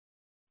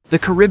The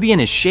Caribbean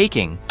is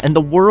shaking, and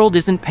the world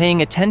isn't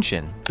paying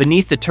attention.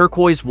 Beneath the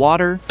turquoise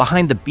water,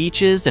 behind the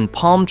beaches and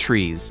palm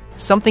trees,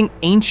 something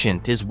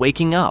ancient is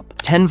waking up.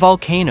 10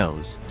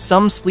 volcanoes,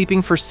 some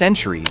sleeping for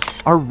centuries,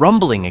 are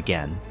rumbling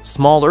again.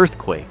 Small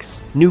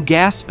earthquakes, new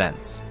gas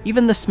vents,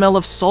 even the smell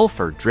of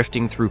sulfur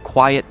drifting through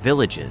quiet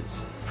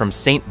villages. From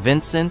St.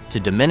 Vincent to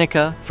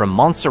Dominica, from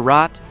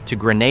Montserrat to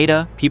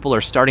Grenada, people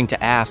are starting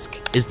to ask,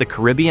 is the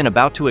Caribbean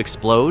about to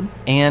explode?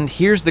 And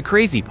here's the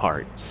crazy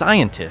part.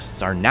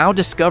 Scientists are now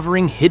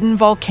discovering hidden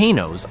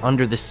volcanoes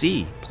under the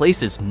sea,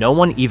 places no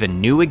one even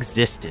knew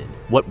existed.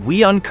 What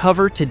we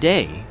uncover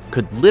today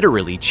could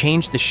literally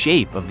change the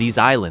shape of these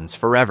islands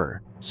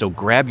forever. So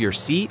grab your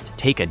seat,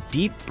 take a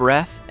deep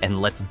breath,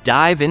 and let's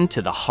dive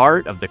into the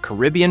heart of the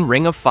Caribbean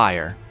Ring of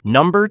Fire.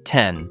 Number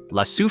 10.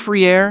 La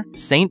Soufriere,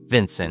 St.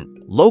 Vincent.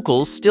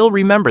 Locals still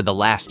remember the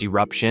last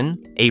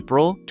eruption,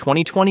 April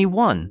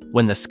 2021,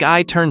 when the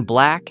sky turned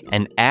black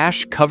and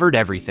ash covered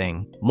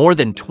everything. More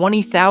than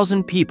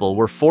 20,000 people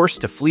were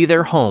forced to flee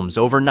their homes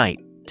overnight.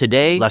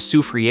 Today, La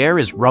Soufriere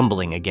is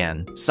rumbling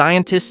again.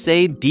 Scientists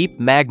say deep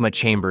magma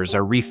chambers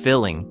are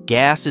refilling,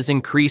 gas is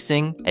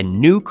increasing, and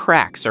new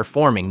cracks are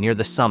forming near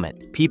the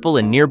summit. People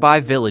in nearby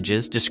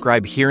villages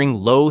describe hearing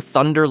low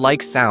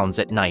thunder-like sounds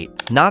at night.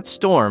 Not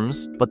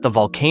storms, but the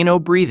volcano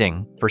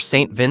breathing. For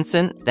St.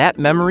 Vincent, that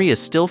memory is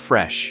still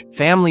fresh.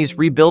 Families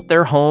rebuilt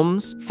their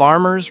homes,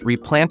 farmers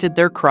replanted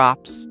their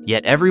crops,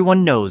 yet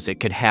everyone knows it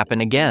could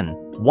happen again.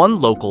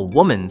 One local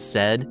woman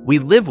said, "We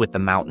live with the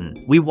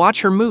mountain. We watch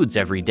her moods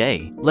every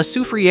day." La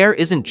Soufriere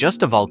isn't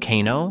just a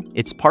volcano,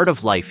 it's part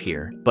of life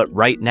here. But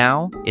right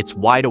now, it's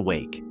wide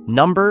awake.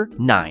 Number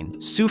 9.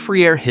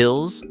 Soufriere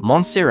Hills,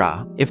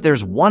 Montserrat. If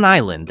there's one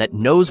island that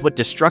knows what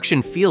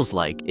destruction feels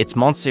like, it's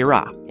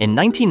Montserrat. In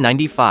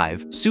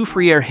 1995,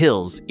 Soufriere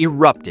Hills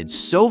erupted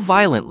so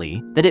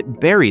violently that it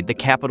buried the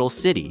capital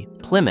city,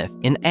 Plymouth,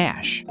 in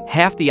ash.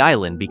 Half the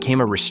island became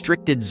a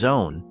restricted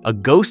zone, a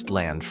ghost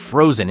land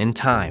frozen in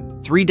time.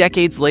 3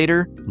 decades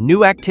later,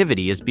 new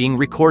activity is being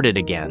recorded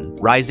again.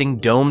 Rising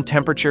dome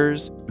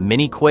temperatures,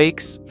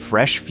 mini-quakes,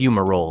 fresh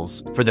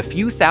fumaroles. For the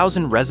few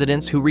thousand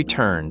residents who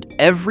returned,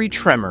 every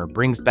tremor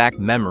brings back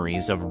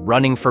memories of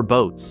running for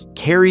boats,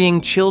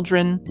 carrying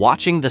children,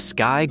 watching the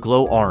sky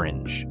glow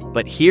orange.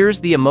 But here's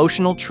the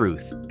emotional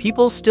truth.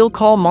 People still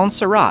call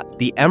Montserrat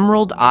the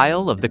Emerald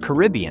Isle of the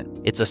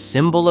Caribbean. It's a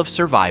symbol of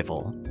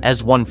survival.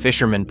 As one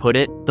fisherman put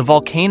it, the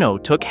volcano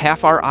took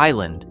half our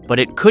island, but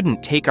it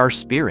couldn't take our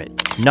spirit.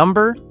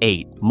 Number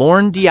 8.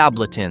 Morne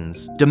Diablotin,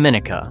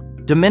 Dominica.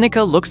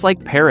 Dominica looks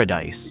like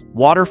paradise.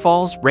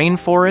 Waterfalls,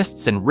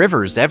 rainforests, and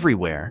rivers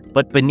everywhere.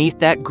 But beneath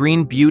that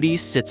green beauty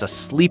sits a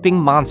sleeping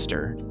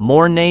monster,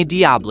 Morne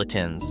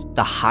Diablotin,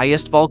 the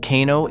highest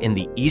volcano in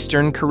the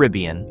Eastern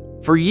Caribbean.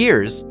 For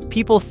years,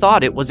 people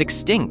thought it was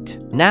extinct.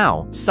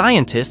 Now,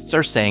 scientists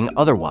are saying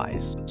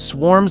otherwise.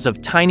 Swarms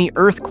of tiny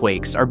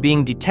earthquakes are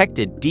being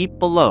detected deep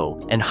below,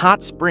 and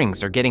hot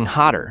springs are getting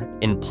hotter.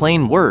 In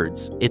plain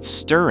words, it's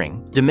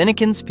stirring.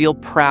 Dominicans feel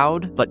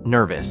proud but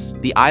nervous.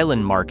 The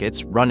island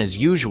markets run as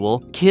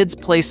usual. Kids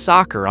play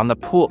soccer on the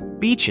pool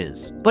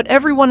beaches. But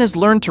everyone has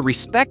learned to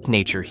respect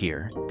nature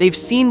here. They've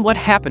seen what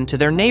happened to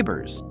their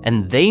neighbors,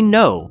 and they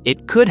know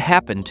it could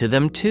happen to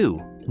them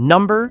too.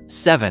 Number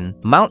 7.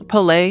 Mount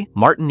Pelée,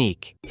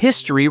 Martinique.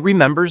 History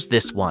remembers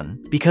this one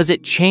because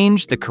it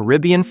changed the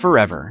Caribbean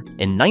forever.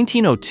 In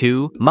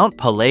 1902, Mount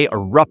Pelée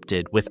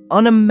erupted with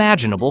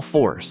unimaginable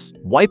force,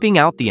 wiping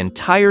out the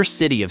entire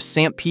city of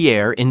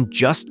Saint-Pierre in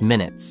just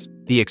minutes.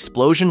 The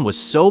explosion was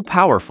so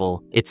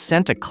powerful, it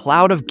sent a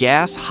cloud of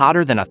gas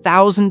hotter than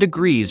 1,000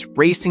 degrees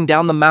racing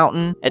down the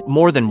mountain at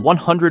more than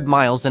 100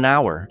 miles an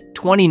hour.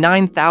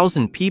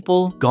 29,000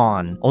 people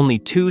gone, only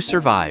 2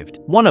 survived.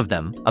 One of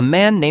them, a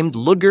man named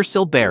Ludger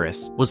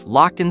Silberis, was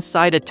locked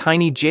inside a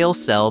tiny jail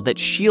cell that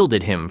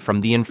shielded him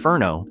from the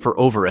inferno. For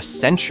over a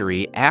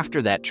century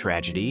after that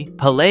tragedy,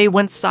 Pelée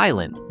went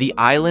silent. The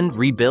island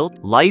rebuilt,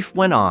 life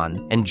went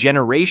on, and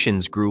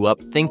generations grew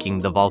up thinking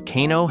the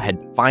volcano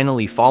had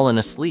finally fallen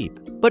asleep.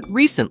 But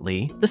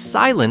recently, the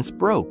silence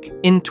broke.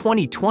 In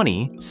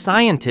 2020,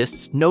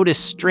 scientists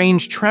noticed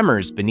strange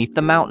tremors beneath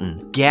the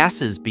mountain.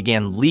 Gases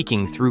began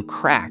leaking through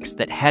cracks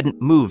that hadn't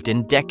moved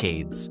in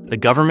decades. The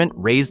government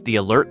raised the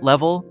alert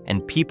level,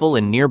 and people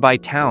in nearby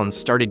towns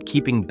started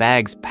keeping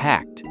bags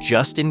packed,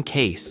 just in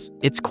case.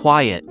 "It's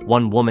quiet,"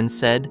 one woman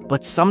said,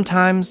 "but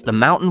sometimes the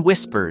mountain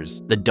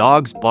whispers, the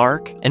dogs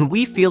bark, and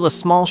we feel a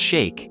small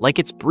shake, like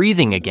it's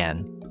breathing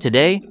again."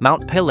 Today,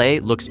 Mount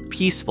Pelée looks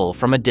peaceful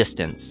from a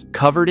distance,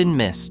 covered in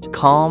mist,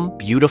 calm,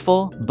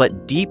 beautiful,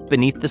 but deep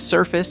beneath the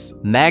surface,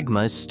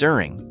 magma is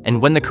stirring. And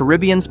when the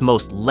Caribbean's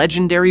most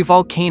legendary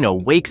volcano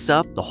wakes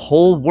up, the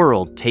whole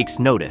world takes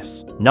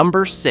notice.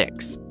 Number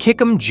 6.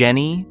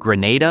 Kikum-Jenny,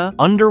 Grenada,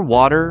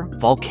 Underwater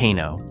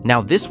Volcano.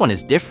 Now this one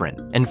is different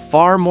and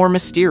far more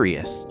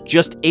mysterious.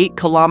 Just 8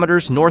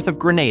 kilometers north of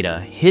Grenada,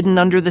 hidden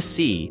under the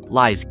sea,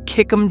 lies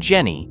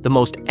Kikum-Jenny, the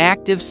most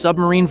active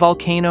submarine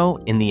volcano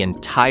in the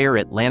entire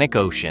Atlantic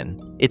Ocean.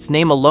 Its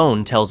name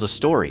alone tells a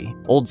story.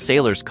 Old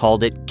sailors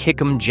called it Kick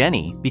 'em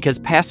Jenny because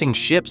passing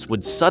ships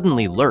would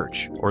suddenly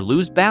lurch or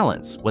lose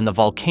balance when the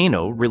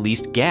volcano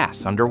released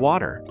gas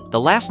underwater. The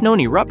last known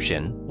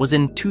eruption was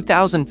in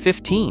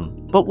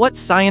 2015, but what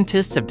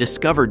scientists have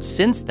discovered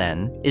since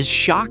then is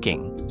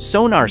shocking.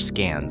 Sonar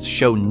scans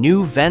show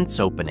new vents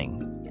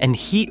opening and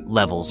heat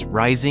levels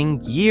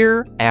rising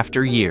year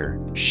after year.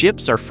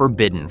 Ships are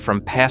forbidden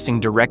from passing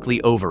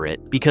directly over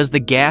it because the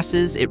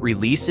gases it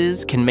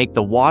releases can make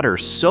the water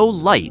so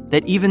light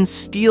that even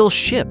steel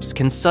ships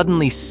can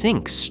suddenly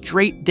sink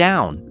straight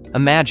down.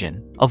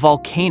 Imagine a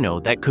volcano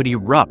that could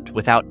erupt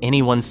without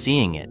anyone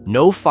seeing it.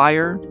 No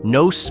fire,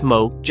 no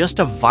smoke, just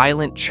a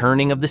violent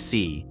churning of the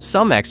sea.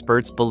 Some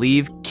experts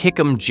believe Kick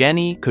 'em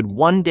Jenny could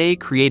one day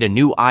create a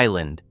new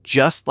island,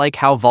 just like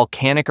how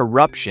volcanic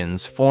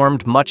eruptions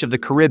formed much of the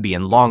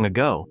Caribbean long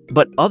ago.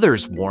 But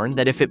others warn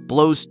that if it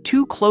blows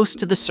too close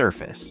to the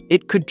surface,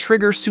 it could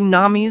trigger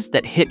tsunamis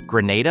that hit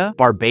Grenada,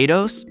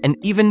 Barbados, and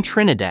even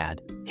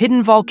Trinidad.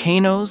 Hidden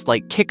volcanoes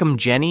like Kick 'em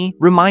Jenny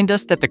remind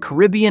us that the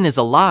Caribbean is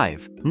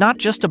alive, not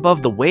just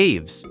above the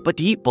waves, but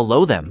deep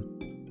below them.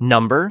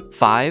 Number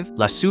 5.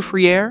 La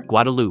Soufrière,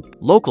 Guadeloupe.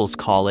 Locals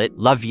call it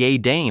La Vieille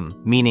Dame,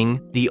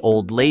 meaning the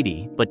old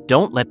lady. But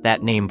don't let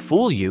that name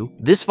fool you.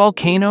 This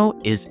volcano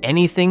is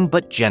anything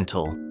but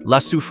gentle. La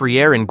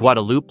Soufrière in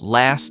Guadeloupe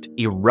last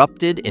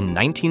erupted in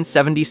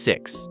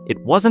 1976. It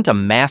wasn't a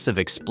massive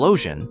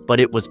explosion,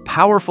 but it was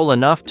powerful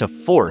enough to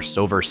force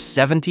over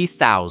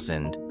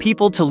 70,000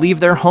 people to leave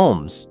their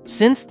homes.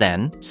 Since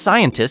then,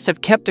 scientists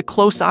have kept a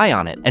close eye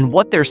on it, and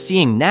what they're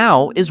seeing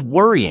now is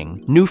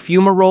worrying. New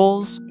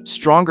fumaroles,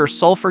 stronger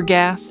sulfur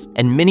gas,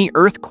 and mini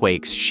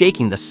earthquakes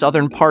shaking the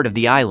southern part of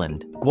the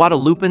island.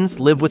 Guadeloupans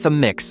live with a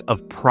mix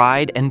of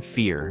pride and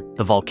fear.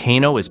 The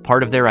volcano is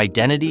part of their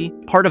identity,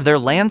 part of their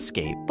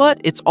landscape,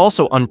 but it's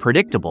also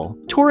unpredictable.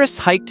 Tourists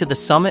hike to the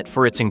summit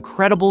for its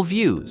incredible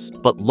views,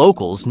 but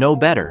locals know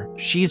better.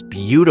 She's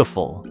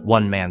beautiful,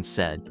 one man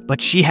said, but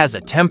she has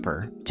a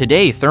temper.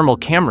 Today, thermal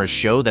cameras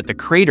show that the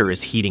crater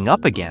is heating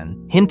up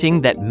again,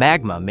 hinting that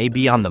magma may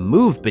be on the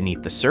move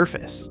beneath the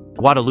surface.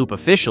 Guadeloupe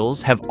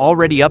officials have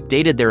already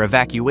updated their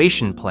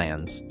evacuation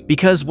plans,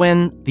 because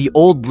when the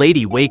old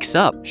lady wakes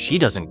up, she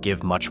doesn't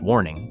give much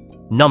warning.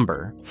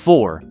 Number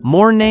 4.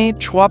 Morne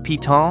Trois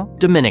Pitons,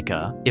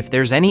 Dominica. If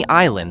there's any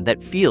island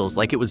that feels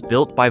like it was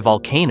built by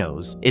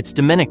volcanoes, it's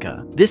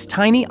Dominica. This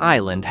tiny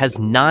island has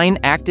 9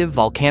 active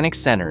volcanic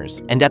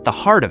centers, and at the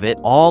heart of it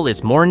all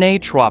is Morne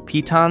Trois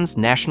Pitons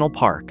National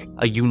Park,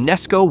 a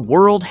UNESCO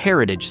World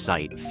Heritage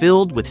Site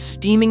filled with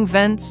steaming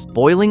vents,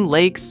 boiling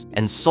lakes,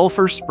 and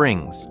sulfur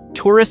springs.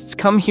 Tourists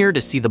come here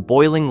to see the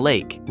boiling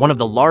lake, one of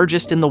the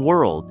largest in the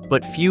world,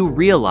 but few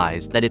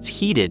realize that it's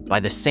heated by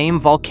the same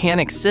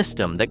volcanic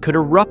system that could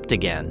erupt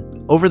again.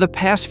 Over the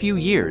past few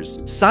years,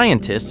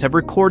 scientists have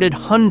recorded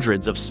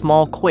hundreds of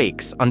small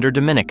quakes under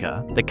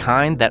Dominica, the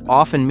kind that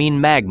often mean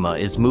magma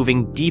is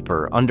moving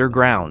deeper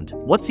underground.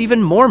 What's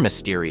even more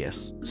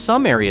mysterious,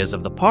 some areas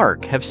of the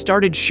park have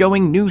started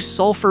showing new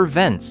sulfur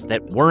vents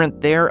that weren't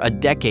there a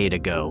decade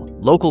ago.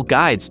 Local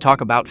guides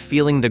talk about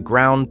feeling the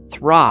ground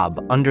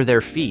throb under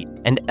their feet,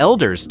 and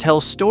elders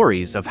tell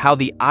stories of how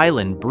the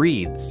island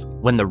breathes.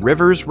 When the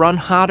rivers run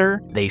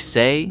hotter, they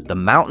say the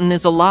mountain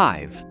is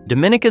alive.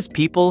 Dominica's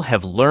people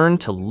have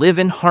learned to live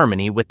in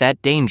harmony with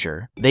that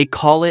danger. They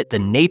call it the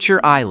Nature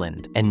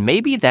Island, and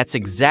maybe that's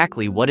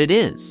exactly what it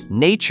is.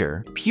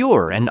 Nature,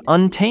 pure and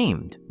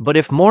untamed. But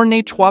if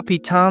Morne Trois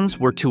Pitons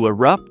were to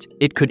erupt,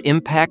 it could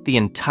impact the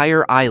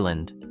entire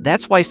island.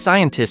 That's why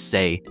scientists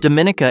say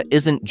Dominica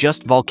isn't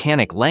just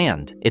volcanic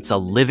land, it's a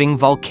living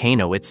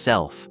volcano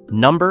itself.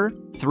 Number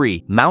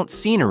 3. Mount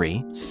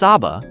Scenery,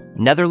 Saba,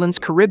 Netherlands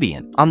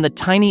Caribbean. On the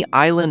tiny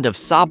island of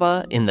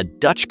Saba in the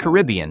Dutch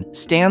Caribbean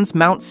stands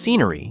Mount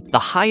Scenery, the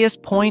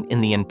highest point in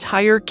the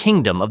entire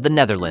kingdom of the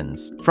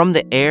Netherlands. From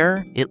the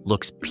air, it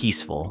looks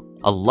peaceful.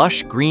 A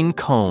lush green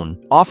cone,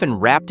 often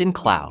wrapped in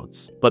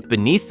clouds. But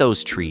beneath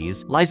those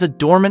trees lies a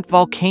dormant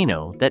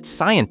volcano that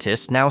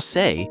scientists now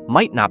say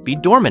might not be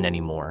dormant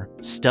anymore.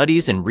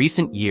 Studies in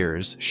recent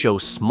years show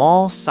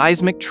small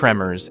seismic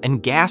tremors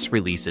and gas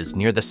releases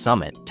near the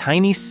summit,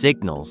 tiny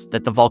signals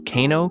that the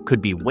volcano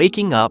could be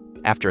waking up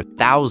after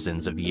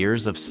thousands of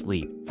years of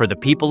sleep. For the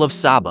people of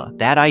Saba,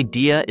 that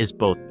idea is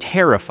both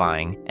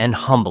terrifying and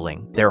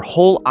humbling. Their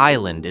whole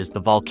island is the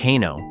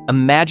volcano.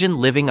 Imagine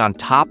living on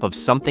top of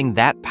something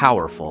that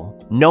powerful,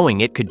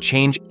 knowing it could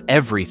change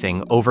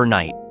everything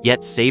overnight.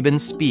 Yet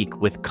Sabans speak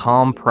with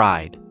calm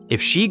pride.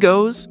 If she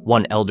goes,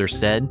 one elder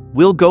said,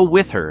 we'll go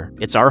with her.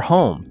 It's our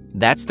home.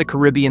 That's the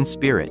Caribbean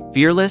spirit,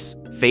 fearless,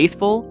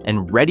 faithful,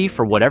 and ready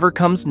for whatever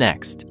comes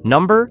next.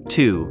 Number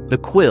 2. The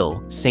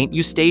Quill, St.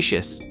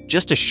 Eustatius.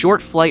 Just a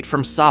short flight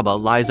from Saba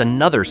lies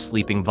another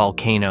sleeping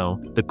volcano,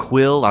 the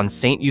Quill on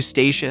St.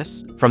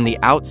 Eustatius. From the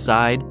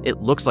outside,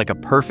 it looks like a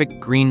perfect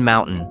green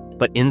mountain,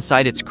 but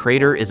inside its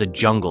crater is a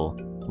jungle,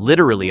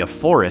 literally a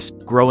forest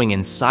growing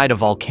inside a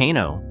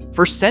volcano.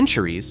 For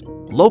centuries,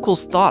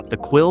 Locals thought the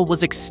quill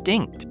was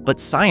extinct, but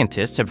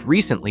scientists have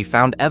recently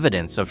found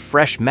evidence of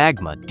fresh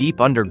magma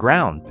deep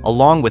underground,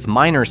 along with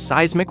minor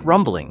seismic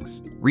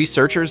rumblings.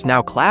 Researchers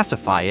now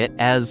classify it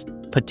as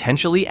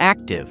potentially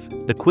active.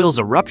 The quill's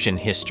eruption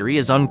history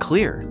is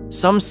unclear.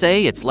 Some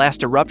say its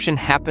last eruption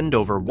happened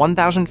over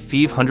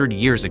 1,500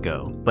 years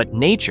ago, but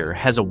nature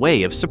has a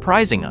way of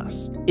surprising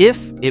us.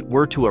 If it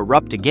were to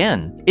erupt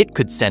again, it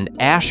could send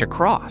ash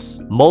across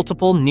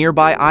multiple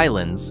nearby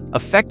islands,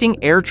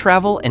 affecting air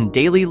travel and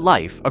daily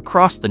life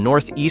across the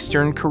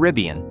northeastern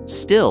Caribbean.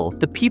 Still,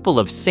 the people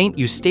of St.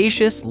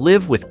 Eustatius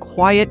live with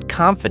quiet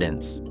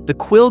confidence. The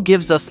quill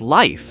gives us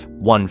life,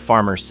 one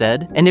farmer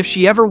said, and if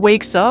she ever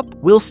wakes up,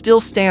 we'll still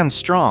stand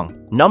strong.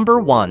 Number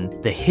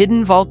 1. The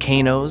hidden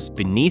volcanoes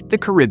beneath the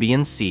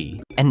Caribbean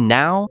Sea. And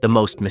now, the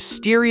most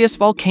mysterious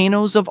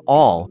volcanoes of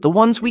all, the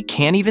ones we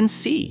can't even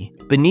see.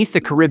 Beneath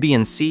the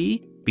Caribbean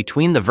Sea,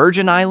 between the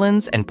Virgin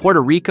Islands and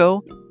Puerto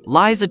Rico,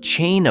 lies a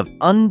chain of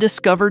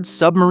undiscovered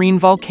submarine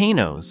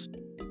volcanoes,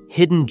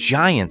 hidden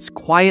giants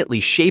quietly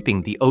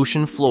shaping the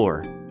ocean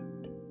floor.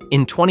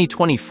 In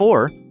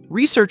 2024,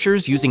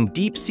 researchers using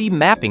deep-sea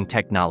mapping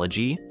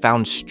technology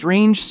found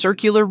strange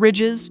circular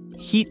ridges,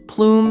 heat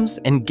plumes,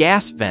 and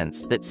gas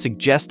vents that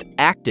suggest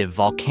active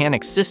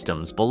volcanic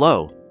systems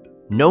below.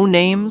 No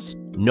names,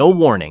 no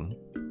warning,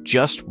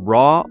 just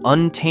raw,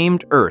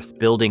 untamed earth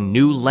building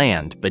new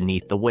land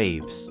beneath the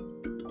waves.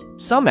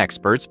 Some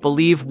experts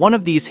believe one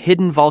of these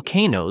hidden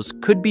volcanoes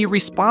could be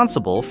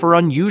responsible for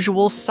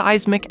unusual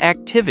seismic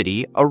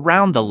activity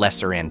around the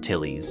Lesser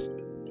Antilles.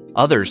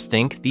 Others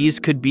think these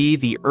could be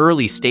the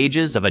early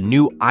stages of a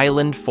new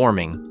island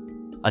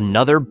forming,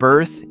 another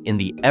birth in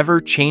the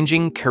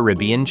ever-changing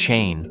Caribbean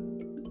chain.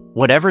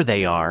 Whatever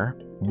they are,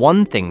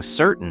 one thing's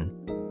certain: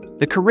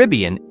 the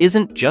Caribbean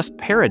isn't just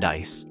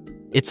paradise.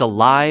 It's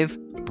alive,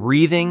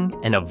 breathing,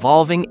 and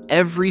evolving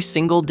every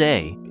single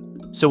day.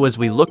 So as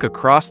we look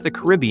across the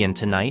Caribbean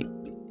tonight,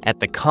 at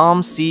the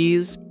calm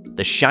seas,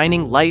 the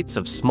shining lights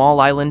of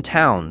small island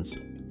towns,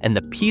 and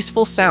the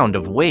peaceful sound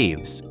of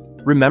waves,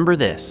 remember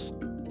this: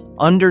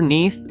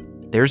 underneath,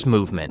 there's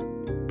movement,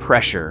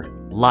 pressure,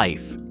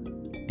 life.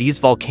 These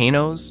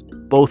volcanoes,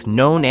 both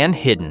known and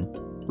hidden,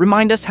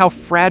 remind us how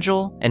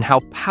fragile and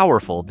how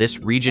powerful this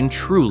region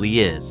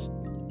truly is.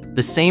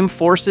 The same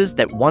forces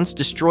that once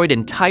destroyed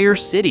entire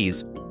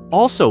cities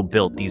also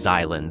built these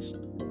islands,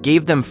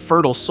 gave them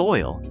fertile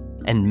soil,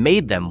 and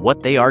made them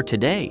what they are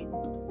today: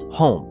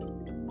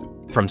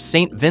 home. From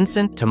St.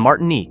 Vincent to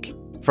Martinique,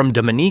 from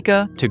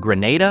Dominica to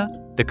Grenada,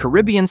 the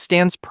Caribbean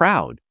stands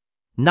proud,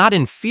 not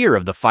in fear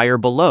of the fire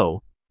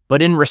below,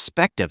 but in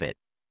respect of it.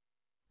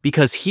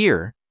 Because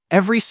here,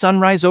 every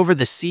sunrise over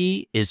the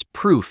sea is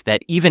proof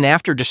that even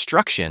after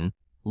destruction,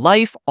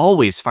 life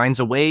always finds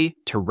a way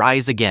to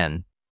rise again.